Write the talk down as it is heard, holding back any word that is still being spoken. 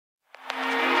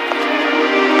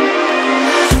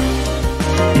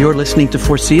You're listening to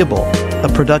Foreseeable,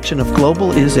 a production of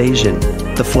Global is Asian,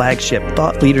 the flagship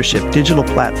thought leadership digital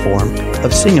platform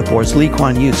of Singapore's Lee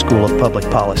Kuan Yew School of Public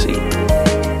Policy.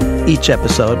 Each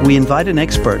episode, we invite an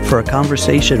expert for a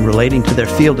conversation relating to their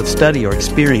field of study or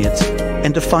experience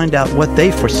and to find out what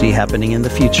they foresee happening in the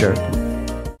future.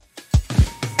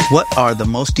 What are the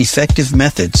most effective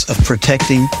methods of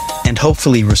protecting and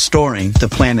hopefully restoring the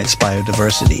planet's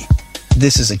biodiversity?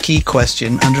 This is a key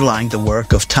question underlying the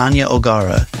work of Tanya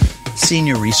O'Gara,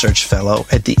 Senior Research Fellow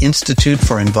at the Institute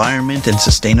for Environment and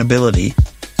Sustainability,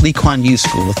 Lee Kuan Yew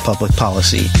School of Public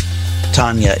Policy.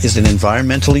 Tanya is an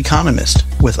environmental economist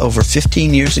with over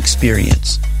 15 years'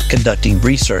 experience conducting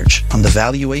research on the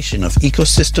valuation of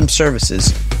ecosystem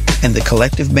services and the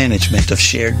collective management of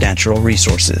shared natural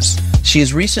resources. She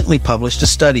has recently published a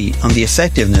study on the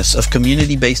effectiveness of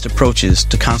community-based approaches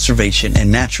to conservation and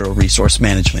natural resource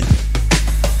management.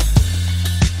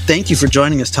 Thank you for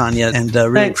joining us, Tanya, and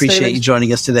really Thanks, appreciate David. you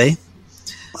joining us today.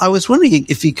 I was wondering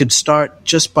if you could start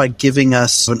just by giving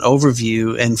us an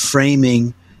overview and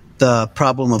framing the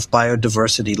problem of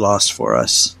biodiversity loss for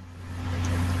us.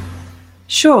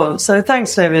 Sure. So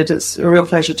thanks, David. It's a real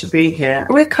pleasure to be here.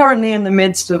 We're currently in the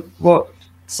midst of what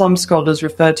some scholars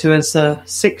refer to as a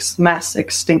sixth mass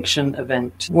extinction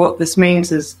event. What this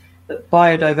means is that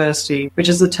biodiversity, which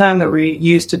is the term that we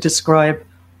use to describe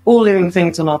all living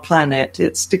things on our planet,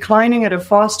 it's declining at a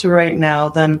faster rate now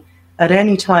than at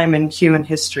any time in human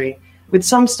history, with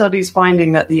some studies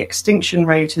finding that the extinction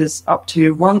rate is up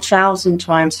to 1,000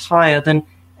 times higher than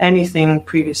anything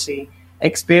previously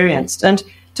experienced. And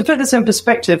to put this in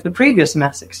perspective, the previous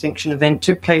mass extinction event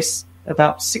took place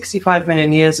about 65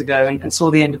 million years ago and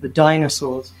saw the end of the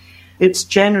dinosaurs. It's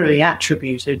generally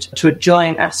attributed to a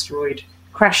giant asteroid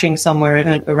crashing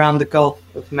somewhere around the Gulf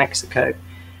of Mexico.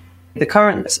 The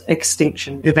current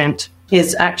extinction event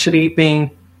is actually being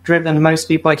driven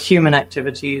mostly by human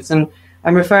activities, and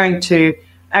I'm referring to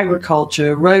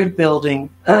agriculture, road building,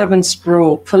 urban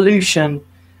sprawl, pollution,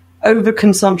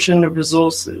 overconsumption of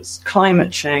resources,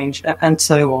 climate change, and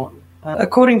so on.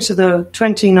 According to the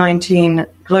 2019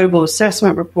 Global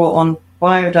Assessment Report on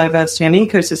Biodiversity and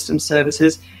Ecosystem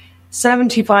Services,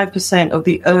 75% of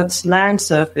the Earth's land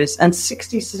surface and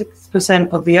 66%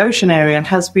 of the ocean area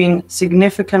has been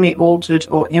significantly altered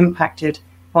or impacted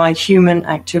by human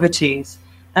activities.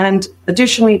 And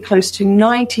additionally, close to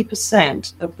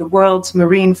 90% of the world's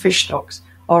marine fish stocks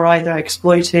are either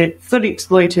exploited, fully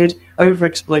exploited,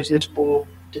 overexploited, or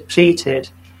depleted.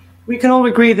 We can all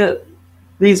agree that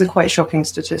these are quite shocking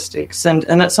statistics, and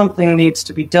that something needs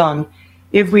to be done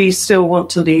if we still want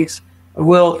to leave a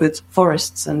world with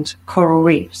forests and coral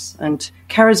reefs and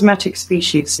charismatic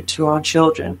species to our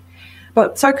children.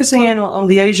 But focusing in on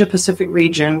the Asia-Pacific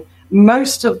region,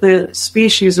 most of the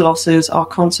species losses are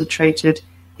concentrated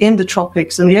in the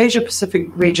tropics, and the Asia-Pacific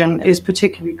region is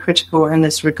particularly critical in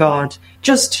this regard.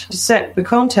 Just to set the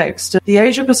context, the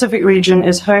Asia-Pacific region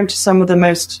is home to some of the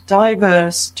most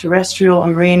diverse terrestrial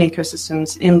and marine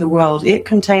ecosystems in the world. It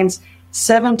contains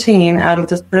 17 out of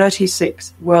the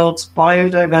 36 world's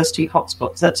biodiversity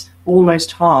hotspots. That's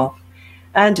almost half.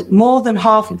 And more than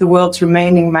half of the world's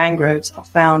remaining mangroves are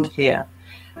found here.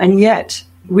 And yet,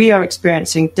 we are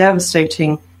experiencing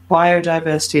devastating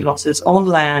biodiversity losses on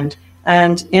land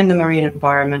and in the marine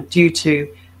environment due to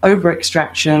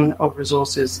over-extraction of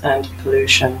resources and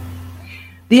pollution.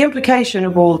 The implication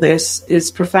of all this is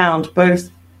profound, both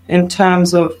in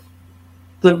terms of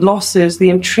the losses, the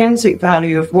intrinsic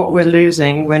value of what we're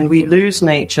losing when we lose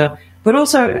nature, but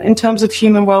also in terms of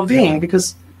human well-being,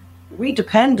 because we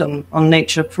depend on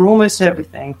nature for almost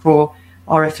everything, for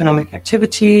our economic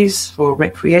activities, for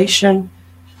recreation,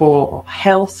 for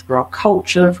health, for our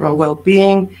culture, for our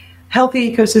well-being.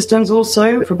 Healthy ecosystems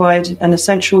also provide an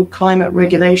essential climate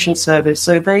regulation service,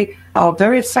 so they are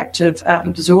very effective at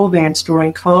absorbing and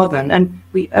storing carbon, and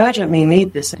we urgently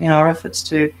need this in our efforts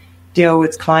to deal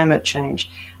with climate change.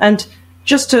 And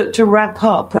just to wrap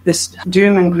up this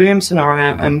doom and gloom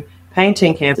scenario I'm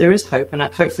painting here, there is hope, and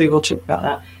hopefully we'll talk about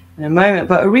that in a moment.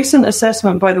 But a recent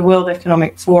assessment by the World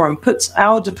Economic Forum puts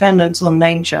our dependence on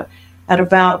nature at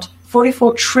about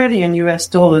 $44 trillion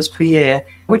per year,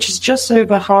 which is just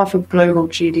over half of global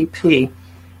GDP.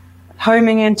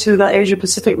 Homing into the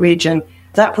Asia-Pacific region,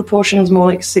 that proportion is more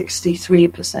like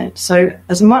 63%. So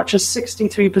as much as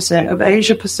 63% of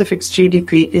Asia-Pacific's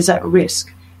GDP is at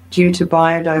risk due to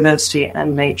biodiversity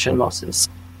and nature losses.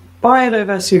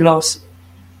 Biodiversity loss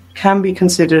can be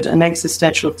considered an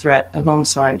existential threat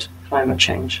alongside climate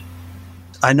change.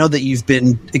 I know that you've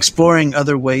been exploring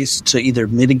other ways to either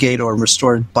mitigate or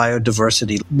restore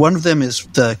biodiversity. One of them is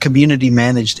the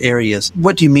community-managed areas.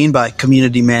 What do you mean by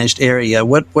community-managed area?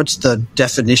 What's the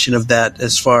definition of that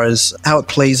as far as how it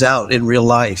plays out in real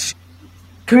life?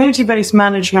 Community-based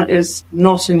management is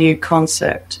not a new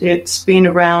concept. It's been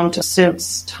around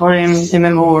since time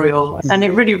immemorial, and it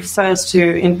really refers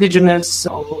to indigenous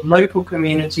or local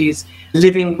communities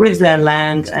living with their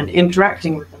land and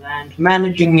interacting with the land,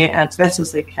 managing it as best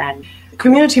as they can.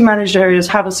 Community-managed areas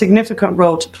have a significant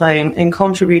role to play in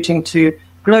contributing to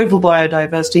global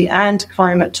biodiversity and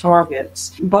climate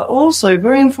targets. But also,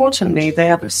 very importantly, they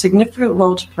have a significant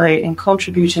role to play in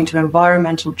contributing to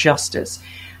environmental justice.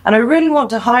 And I really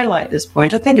want to highlight this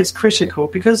point. I think it's critical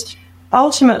because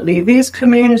ultimately these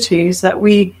communities that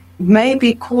we may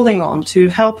be calling on to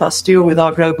help us deal with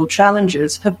our global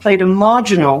challenges have played a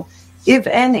marginal, if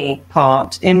any,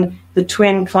 part in the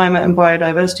twin climate and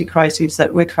biodiversity crises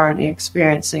that we're currently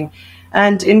experiencing.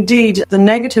 And indeed, the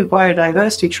negative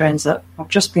biodiversity trends that I've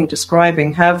just been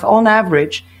describing have, on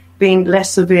average, been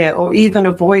less severe or even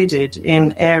avoided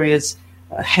in areas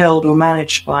held or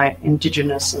managed by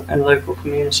indigenous and local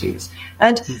communities.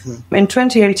 And in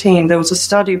 2018, there was a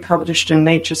study published in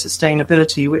Nature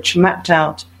Sustainability which mapped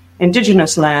out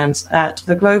indigenous lands at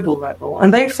the global level.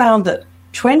 And they found that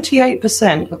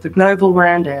 28% of the global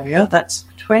land area, that's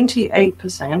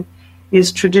 28%,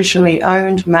 is traditionally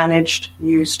owned, managed,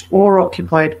 used, or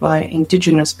occupied by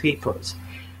indigenous peoples.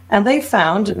 And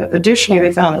additionally,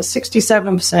 they found that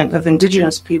 67% of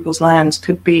indigenous peoples' lands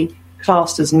could be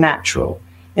classed as natural.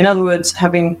 In other words,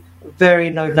 having a very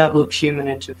low level of human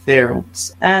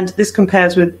interference. And this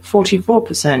compares with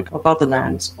 44% of other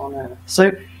lands on Earth.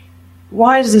 So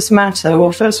why does this matter?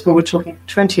 Well, first of all, we're talking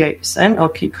 28%. I'll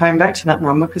keep coming back to that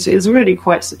number because it is really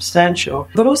quite substantial.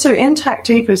 But also intact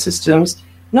ecosystems,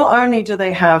 not only do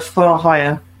they have far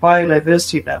higher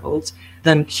biodiversity levels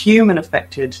than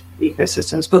human-affected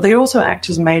ecosystems, but they also act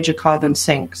as major carbon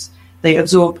sinks. They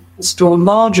absorb and store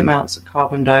large amounts of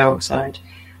carbon dioxide.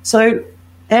 So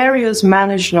areas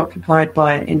managed and occupied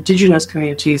by indigenous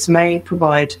communities may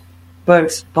provide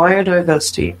both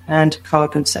biodiversity and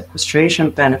carbon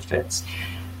sequestration benefits.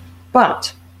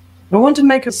 But I want to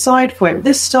make a side point.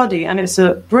 This study, and it's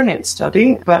a brilliant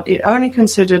study, but it only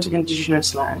considered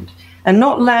indigenous land and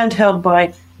not land held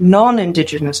by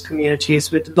non-indigenous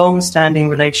communities with long-standing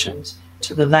relations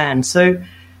to the land. So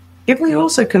if we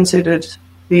also considered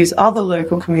these other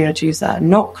local communities that are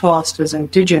not classed as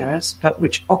indigenous, but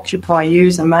which occupy,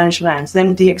 use, and manage lands,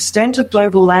 then the extent of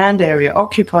global land area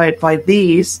occupied by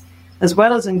these, as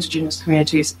well as indigenous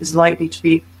communities, is likely to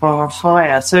be far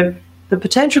higher. So the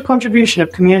potential contribution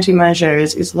of community-managed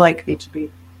areas is likely to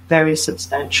be very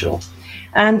substantial.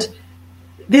 And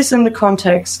this in the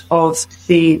context of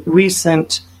the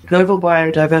recent Global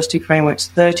Biodiversity Framework's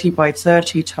 30 by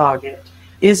 30 target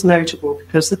is notable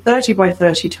because the 30 by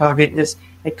 30 target is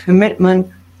a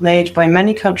commitment made by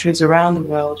many countries around the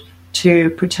world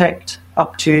to protect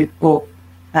up to, or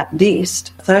at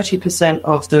least, 30%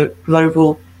 of the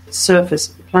global surface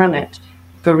of the planet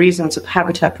for reasons of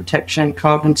habitat protection,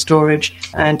 carbon storage,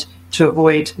 and to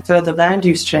avoid further land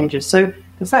use changes. So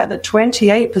the fact that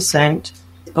 28%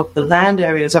 of the land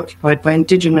areas occupied by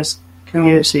indigenous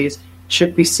communities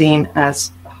should be seen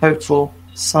as a hopeful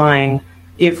sign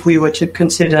if we were to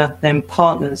consider them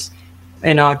partners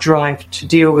in our drive to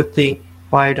deal with the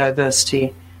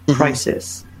biodiversity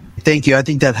crisis. Thank you. I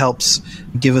think that helps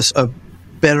give us a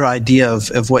better idea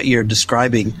of what you're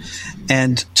describing.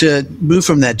 And to move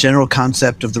from that general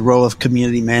concept of the role of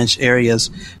community-managed areas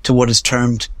to what is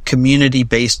termed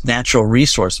community-based natural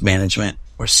resource management,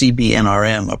 or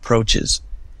CBNRM approaches.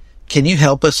 Can you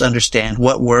help us understand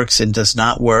what works and does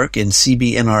not work in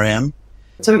CBNRM?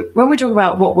 So when we talk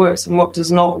about what works and what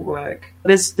does not work,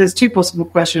 there's two possible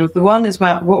questions. The one is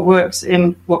about what works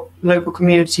in what local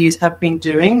communities have been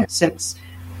doing since,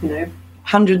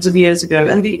 hundreds of years ago.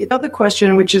 And the other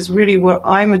question, which is really what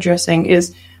I'm addressing,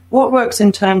 is what works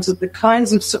in terms of the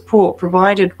kinds of support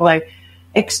provided by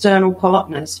external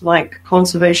partners like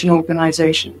conservation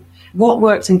organizations. What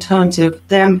works in terms of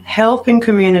them helping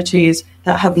communities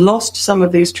that have lost some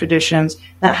of these traditions,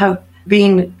 that have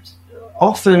been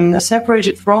often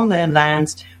separated from their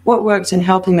lands, what works in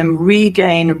helping them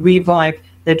regain, revive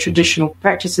their traditional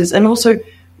practices, and also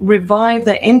revive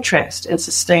their interest in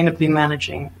sustainably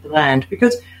managing the land.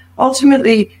 Because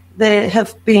ultimately, there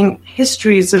have been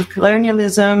histories of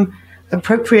colonialism,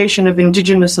 appropriation of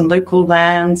indigenous and local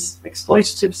lands,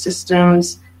 exploitative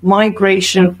systems,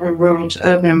 migration from rural to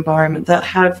urban environment that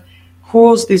have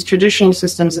caused these traditional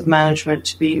systems of management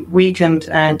to be weakened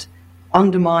and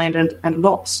undermined and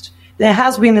lost. there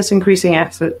has been this increasing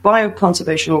effort by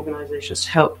conservation organizations to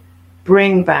help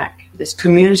bring back this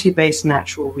community-based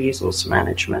natural resource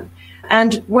management.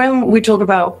 And when we talk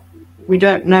about we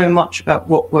don't know much about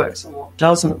what works and what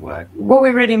doesn't work, what we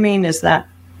really mean is that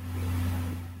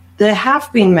there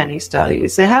have been many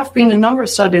studies. There have been a number of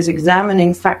studies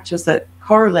examining factors that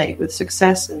correlate with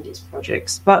success in these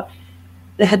projects, but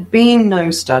there had been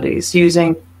no studies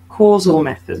using causal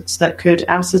methods that could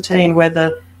ascertain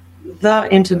whether the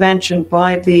intervention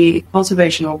by the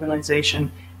conservation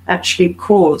organization actually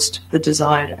caused the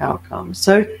desired outcome.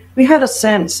 So we had a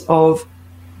sense of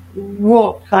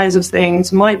what kinds of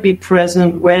things might be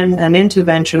present when an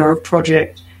intervention or a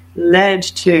project led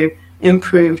to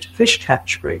improved fish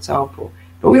catch, for example.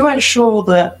 But we weren't sure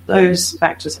that those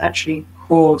factors actually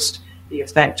caused the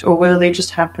effect or whether they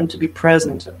just happened to be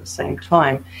present at the same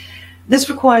time. This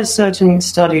requires certain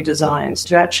study designs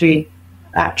to actually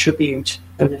attribute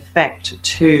an effect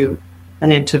to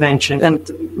an intervention, and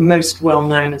most well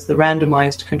known as the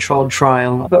randomized controlled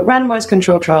trial. But randomized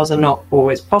controlled trials are not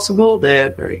always possible.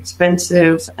 They're very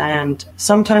expensive, and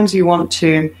sometimes you want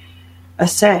to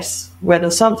assess whether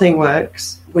something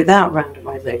works without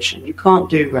randomization. You can't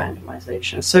do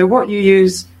randomization. So what you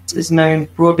use is known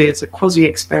broadly as a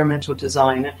quasi-experimental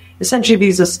design. Essentially,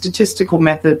 these are statistical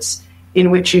methods in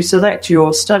which you select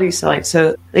your study site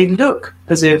so they look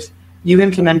as if you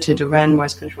implemented a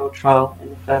randomized controlled trial in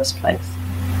the first place.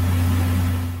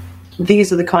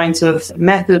 These are the kinds of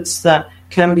methods that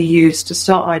can be used to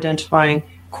start identifying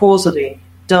causally,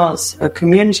 does a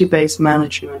community-based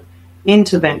management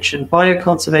intervention by a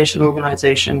conservation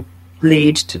organization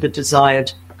lead to the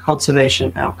desired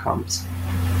conservation outcomes?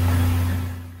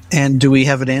 And do we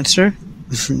have an answer?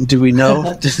 Do we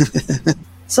know?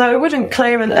 So I wouldn't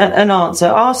claim an answer.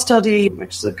 Our study,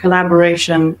 which is a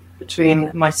collaboration between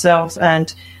myself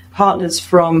and partners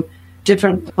from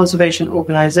different conservation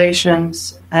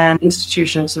organizations and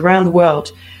institutions around the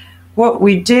world, what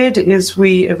we did is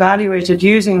we evaluated,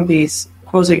 using these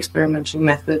quasi-experimental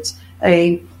methods,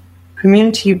 a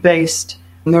community-based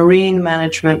marine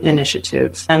management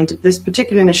initiative. And this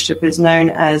particular initiative is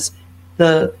known as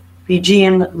the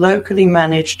Fijian Locally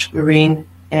Managed Marine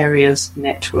Areas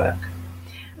Network.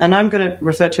 And I'm going to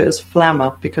refer to it as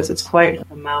FLAMA because it's quite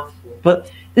a mouthful.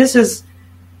 But this is,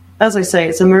 as I say,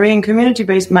 it's a marine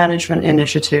community-based management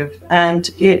initiative, and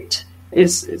it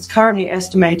is currently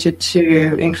estimated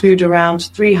to include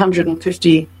around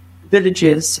 350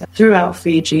 villages throughout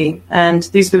Fiji, and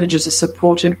these villages are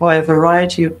supported by a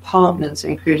variety of partners,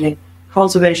 including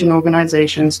conservation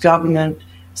organizations, government,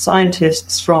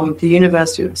 scientists from the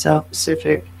University of the South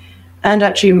Pacific, and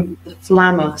actually the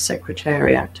FLAMA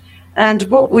Secretariat. And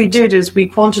what we did is we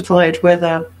quantified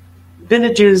whether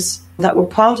villages that were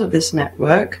part of this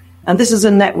network, and this is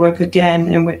a network,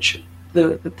 again, in which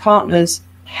the partners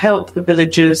help the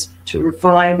villages to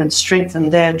revive and strengthen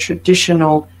their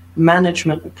traditional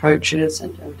management approaches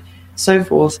and so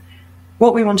forth.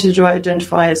 What we wanted to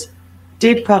identify is,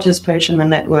 did participation in the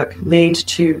network lead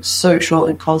to social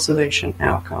and conservation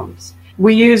outcomes?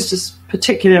 We used this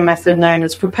particular method known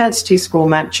as propensity score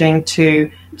matching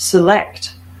to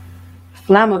select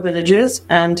FLAMA villages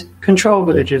and control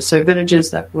villages, so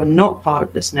villages that were not part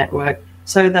of this network,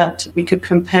 so that we could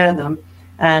compare them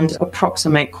and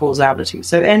approximate causality.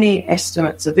 So any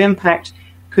estimates of impact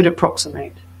could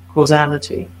approximate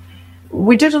causality.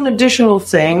 We did an additional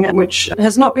thing, which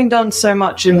has not been done so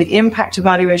much in the impact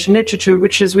evaluation literature,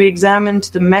 which is we examined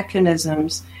the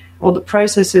mechanisms or the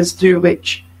processes through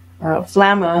which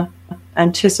FLAMA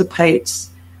anticipates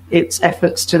its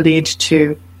efforts to lead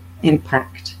to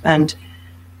impact. And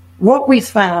what we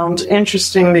found,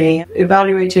 interestingly,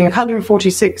 evaluating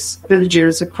 146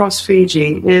 villages across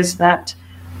Fiji, is that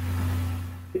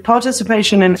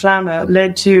participation in FLAMA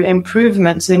led to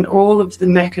improvements in all of the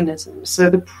mechanisms, so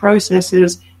the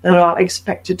processes that are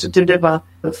expected to deliver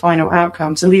the final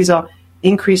outcomes. And these are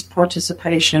increased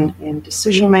participation in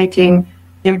decision-making,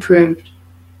 improved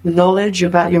knowledge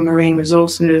about your marine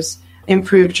resources,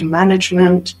 improved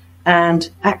management, and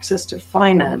access to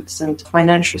finance and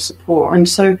financial support. And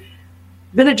so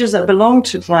villages that belong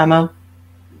to FLAMA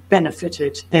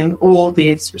benefited in all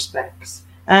these respects.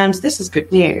 And this is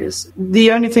good news.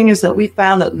 The only thing is that we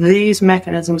found that these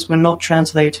mechanisms were not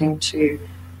translating to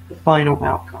the final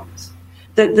outcomes.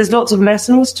 There's lots of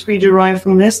lessons to be derived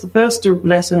from this. The first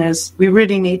lesson is we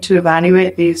really need to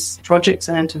evaluate these projects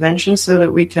and interventions so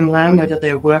that we can learn whether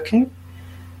they're working.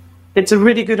 It's a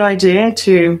really good idea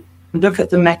to look at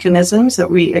the mechanisms that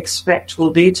we expect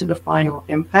will lead to the final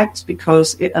impacts,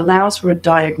 because it allows for a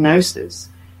diagnosis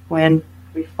when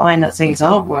we find that things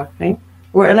aren't working,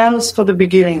 or it allows for the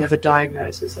beginning of a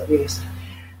diagnosis at least.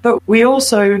 But we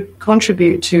also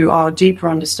contribute to our deeper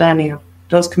understanding of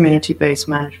does community-based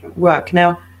management work.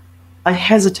 Now, I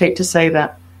hesitate to say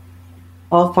that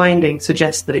our findings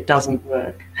suggest that it doesn't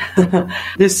work.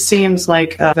 This seems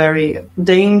like a very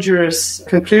dangerous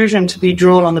conclusion to be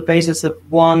drawn on the basis of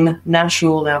one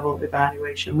national level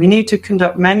evaluation. We need to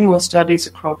conduct many more studies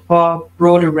across a far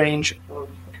broader range of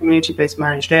community-based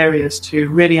managed areas to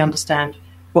really understand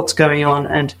what's going on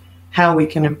and how we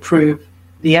can improve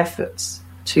the efforts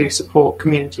to support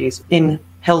communities in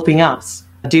helping us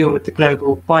deal with the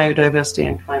global biodiversity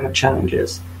and climate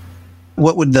challenges.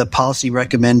 What would the policy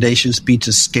recommendations be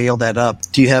to scale that up?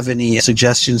 Do you have any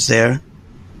suggestions there?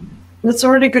 That's a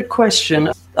really good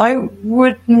question. I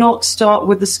would not start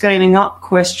with the scaling up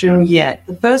question yet.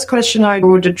 The first question I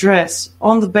would address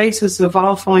on the basis of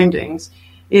our findings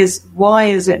is, why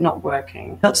is it not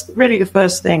working? That's really the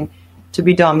first thing to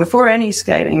be done. Before any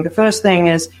scaling, the first thing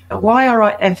is, why are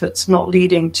our efforts not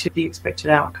leading to the expected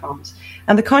outcomes?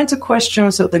 And the kinds of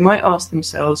questions that they might ask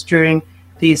themselves during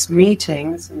these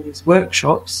meetings and these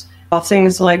workshops are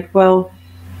things like, well,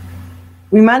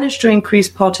 we managed to increase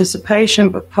participation,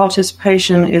 but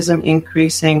participation isn't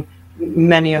increasing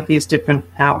many of these different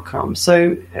outcomes.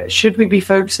 So should we be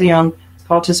focusing on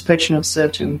participation of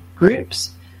certain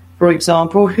groups? For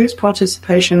example, whose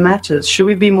participation matters? Should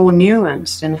we be more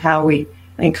nuanced in how we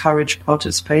encourage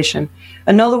participation?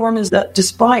 Another one is that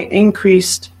despite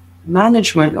increased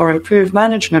management or improved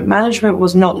management, management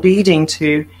was not leading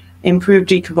to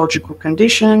improved ecological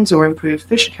conditions or improved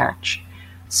fish catch.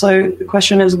 So the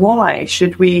question is, why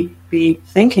should we be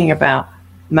thinking about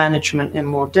management in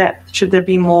more depth? Should there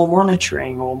be more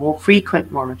monitoring or more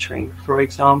frequent monitoring, for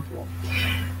example?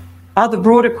 Other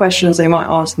broader questions they might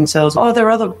ask themselves, are there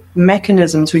other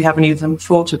mechanisms we haven't even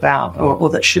thought about or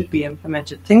that should be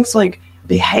implemented? Things like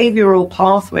behavioral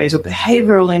pathways or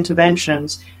behavioral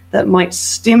interventions that might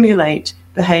stimulate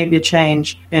behavior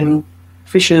change in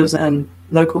fishers and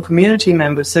local community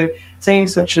members. So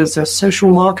things such as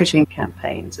social marketing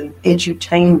campaigns and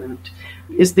edutainment.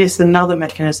 Is this another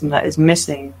mechanism that is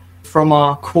missing from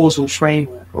our causal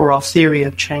framework or our theory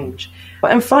of change?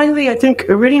 And finally, I think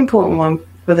a really important one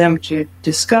for them to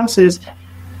discuss is,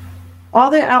 are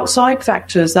there outside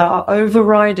factors that are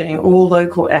overriding all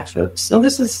local efforts? So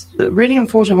this is a really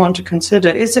important one to consider.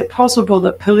 Is it possible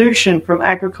that pollution from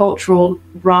agricultural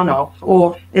runoff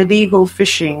or illegal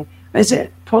fishing, is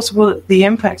it possible that the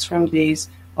impacts from these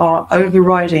are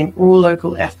overriding all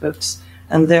local efforts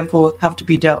and therefore have to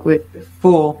be dealt with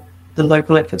before the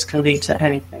local efforts can lead to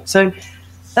anything? So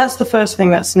that's the first thing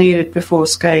that's needed before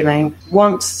scaling.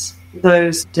 Once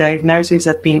those diagnoses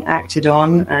have been acted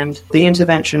on and the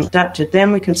intervention adapted,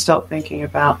 then we can start thinking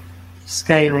about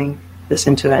scaling this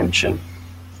intervention.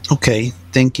 Okay,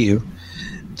 thank you.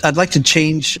 I'd like to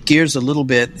change gears a little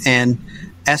bit and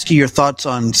ask you your thoughts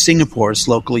on Singapore's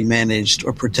locally managed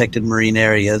or protected marine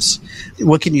areas.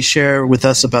 What can you share with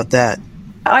us about that?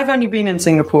 I've only been in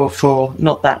Singapore for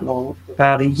not that long,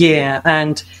 about a year,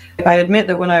 and I admit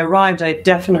that when I arrived, I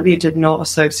definitely did not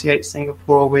associate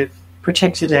Singapore with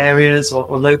protected areas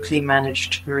or locally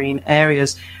managed marine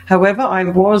areas. However, I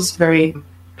was very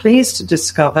pleased to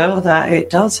discover that it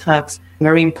does have a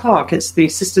marine park. It's the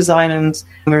Sisters Islands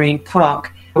Marine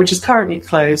Park, which is currently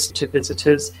closed to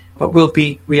visitors, but will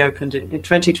be reopened in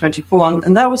 2024.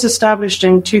 And that was established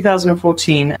in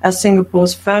 2014 as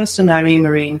Singapore's first and only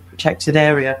marine protected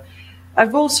area.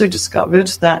 I've also discovered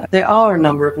that there are a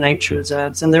number of nature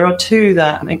reserves, and there are two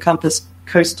that encompass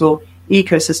coastal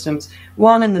ecosystems.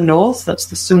 One in the north, that's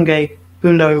the Sungai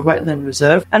Buloh Wetland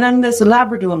Reserve, and then there's the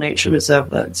Labrador Nature Reserve.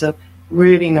 That's a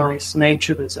really nice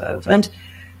nature reserve. And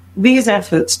these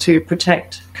efforts to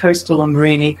protect coastal and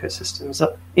marine ecosystems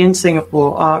in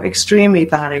Singapore are extremely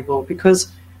valuable because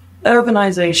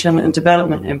urbanization and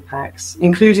development impacts,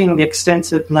 including the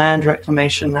extensive land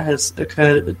reclamation that has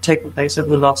taken place over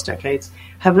the last decades,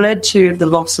 have led to the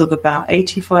loss of about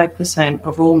 85%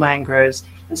 of all mangroves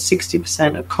and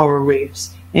 60% of coral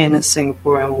reefs in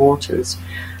Singaporean waters.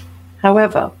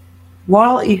 However,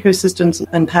 while ecosystems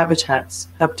and habitats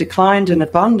have declined in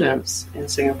abundance in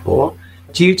Singapore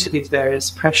due to these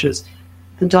various pressures,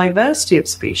 the diversity of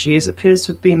species appears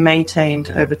to have been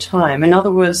maintained over time. In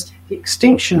other words, the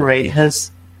extinction rate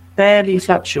has barely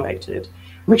fluctuated,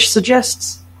 which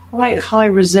suggests quite high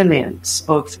resilience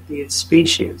of these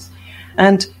species.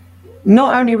 And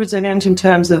not only resilient in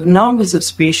terms of numbers of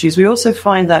species, we also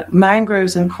find that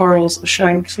mangroves and corals are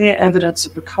showing clear evidence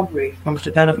of recovery from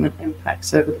development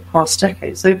impacts over the past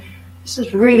decade. So this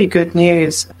is really good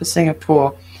news for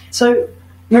Singapore. So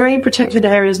marine protected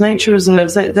areas, nature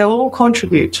reserves, they'll all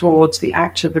contribute towards the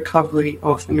active recovery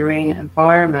of the marine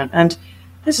environment. And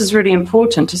this is really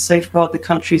important to safeguard the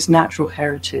country's natural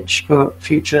heritage for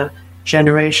future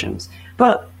generations.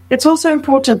 But it's also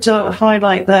important to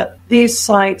highlight that these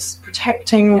sites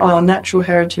protecting our natural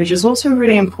heritage is also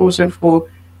really important for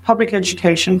public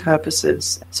education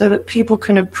purposes, so that people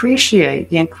can appreciate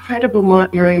the incredible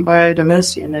marine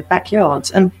biodiversity in their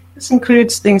backyards. And this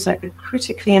includes things like the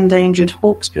critically endangered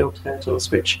hawksbill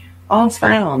turtles, which are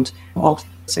found off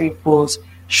Singapore's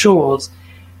shores.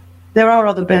 There are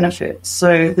other benefits.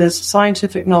 So there's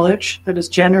scientific knowledge that is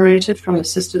generated from the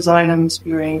Sisters Islands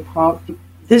Marine Park.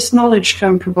 This knowledge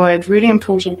can provide really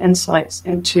important insights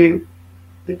into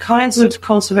the kinds of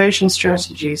conservation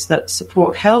strategies that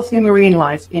support healthy marine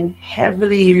life in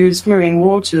heavily used marine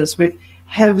waters with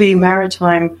heavy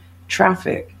maritime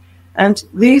traffic. And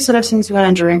these lessons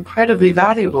learned are incredibly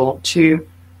valuable to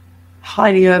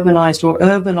highly urbanized or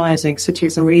urbanizing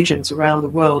cities and regions around the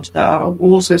world that are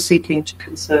also seeking to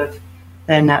conserve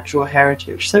their natural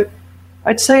heritage. So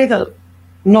I'd say that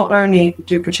not only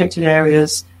do protected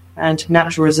areas and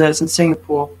natural reserves in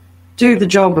Singapore do the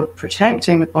job of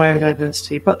protecting the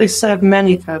biodiversity, but they serve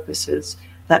many purposes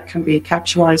that can be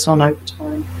capitalized on over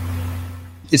time.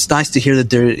 It's nice to hear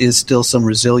that there is still some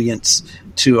resilience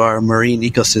to our marine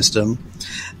ecosystem.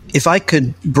 If I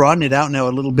could broaden it out now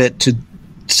a little bit to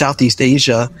Southeast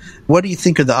Asia, what do you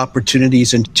think are the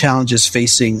opportunities and challenges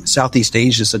facing Southeast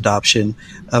Asia's adoption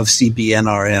of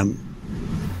CBNRM?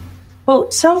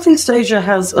 Well, Southeast Asia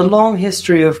has a long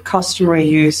history of customary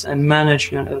use and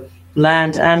management of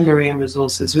land and marine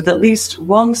resources, with at least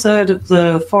 1/3 of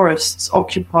the forests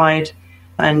occupied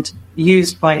and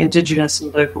used by indigenous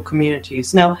and local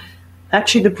communities. Now,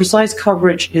 actually, the precise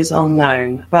coverage is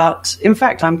unknown, but in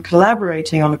fact, I'm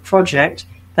collaborating on a project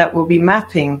that will be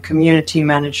mapping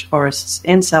community-managed forests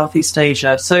in Southeast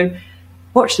Asia. So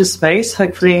watch this space.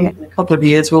 Hopefully, in a couple of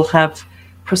years, we'll have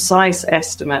precise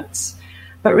estimates.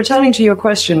 But returning to your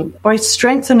question, by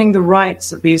strengthening the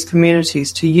rights of these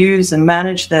communities to use and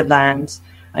manage their lands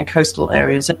and coastal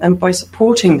areas, and by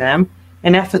supporting them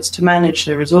in efforts to manage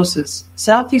their resources,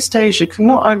 Southeast Asia can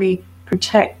not only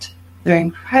protect their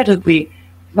incredibly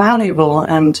valuable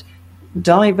and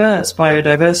diverse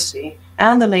biodiversity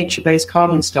and the nature-based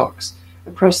carbon stocks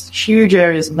across huge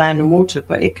areas of land and water,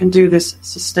 but it can do this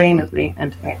sustainably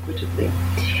and equitably.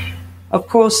 Of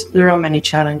course, there are many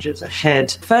challenges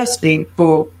ahead. Firstly,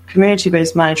 for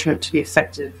community-based management to be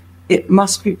effective, it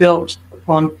must be built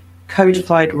upon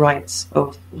codified rights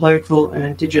of local and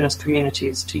indigenous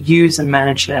communities to use and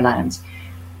manage their lands.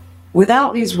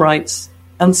 Without these rights,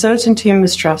 uncertainty and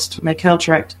mistrust may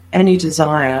counteract any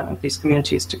desire of these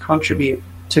communities to contribute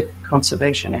to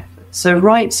conservation efforts. So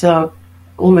rights are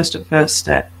almost a first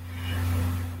step.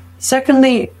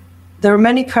 Secondly, there are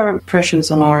many current pressures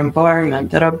on our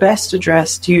environment that are best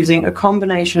addressed using a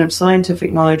combination of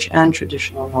scientific knowledge and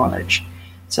traditional knowledge.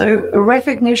 So a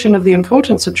recognition of the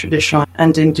importance of traditional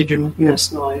and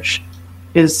indigenous knowledge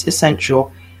is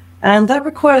essential. And that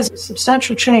requires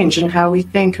substantial change in how we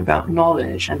think about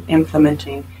knowledge and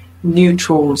implementing new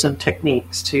tools and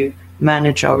techniques to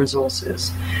manage our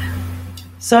resources.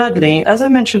 Thirdly, as I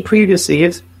mentioned previously,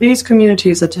 if these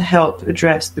communities are to help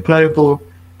address the global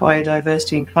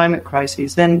biodiversity and climate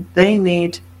crises, then they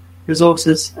need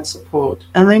resources and support,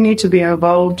 and they need to be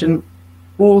involved in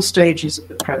all stages of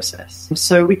the process.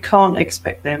 So we can't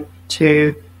expect them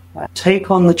to take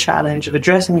on the challenge of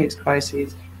addressing these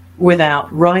crises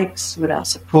without rights, without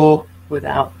support,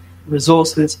 without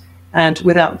resources, and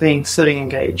without being fully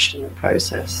engaged in the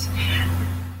process.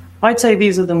 I'd say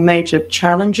these are the major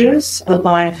challenges that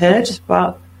lie ahead,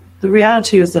 but the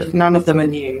reality is that none of them are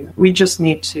new. We just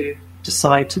need to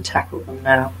decide to tackle them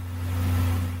now.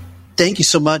 Thank you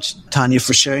so much, Tanya,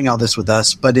 for sharing all this with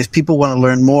us. But if people want to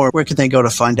learn more, where can they go to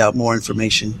find out more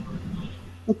information?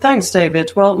 Thanks,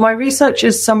 David. Well, my research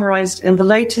is summarized in the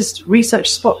latest Research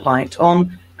Spotlight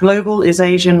on Global is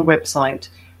Asian website.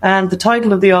 And the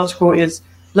title of the article is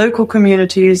Local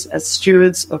Communities as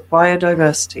Stewards of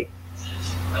Biodiversity.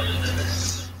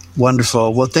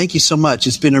 Wonderful. Well, thank you so much.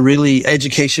 It's been a really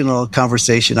educational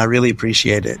conversation. I really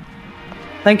appreciate it.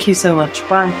 Thank you so much.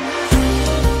 Bye.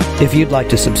 If you'd like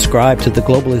to subscribe to the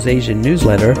Global is Asian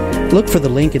newsletter, look for the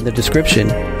link in the description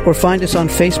or find us on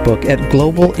Facebook at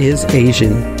Global is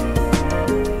Asian.